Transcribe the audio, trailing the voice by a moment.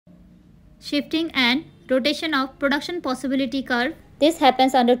Shifting and rotation of production possibility curve. This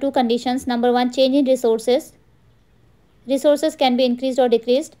happens under two conditions. Number one, change in resources. Resources can be increased or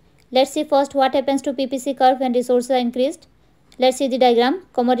decreased. Let's see first what happens to PPC curve when resources are increased. Let's see the diagram.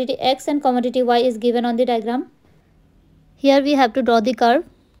 Commodity X and commodity Y is given on the diagram. Here we have to draw the curve.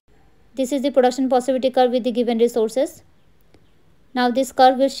 This is the production possibility curve with the given resources. Now this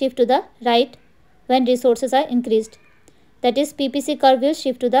curve will shift to the right when resources are increased. That is, PPC curve will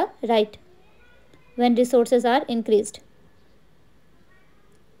shift to the right when resources are increased.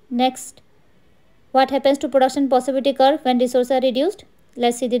 Next, what happens to production possibility curve when resources are reduced?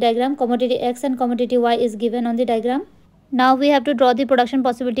 Let's see the diagram. Commodity X and commodity Y is given on the diagram. Now we have to draw the production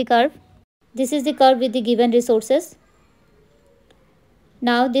possibility curve. This is the curve with the given resources.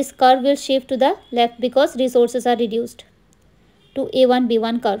 Now this curve will shift to the left because resources are reduced to A1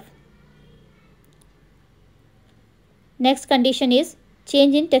 B1 curve. Next condition is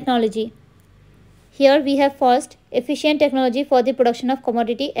change in technology. Here we have first efficient technology for the production of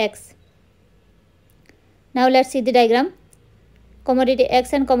commodity X. Now let's see the diagram. Commodity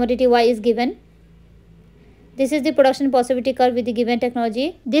X and commodity Y is given. This is the production possibility curve with the given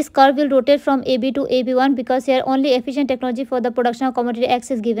technology. This curve will rotate from AB to AB1 because here only efficient technology for the production of commodity X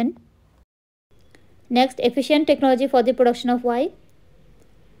is given. Next, efficient technology for the production of Y.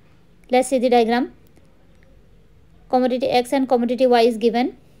 Let's see the diagram. Commodity X and commodity Y is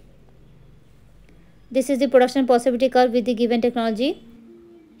given. This is the production possibility curve with the given technology.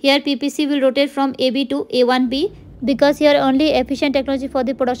 Here PPC will rotate from AB to A1B because here only efficient technology for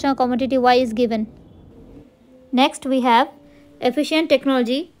the production of commodity Y is given. Next we have efficient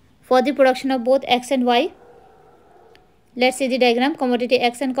technology for the production of both X and Y. Let's see the diagram. Commodity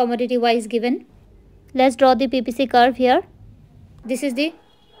X and commodity Y is given. Let's draw the PPC curve here. This is the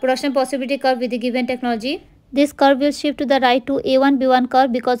production possibility curve with the given technology. This curve will shift to the right to A1 B1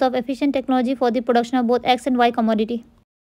 curve because of efficient technology for the production of both X and Y commodity.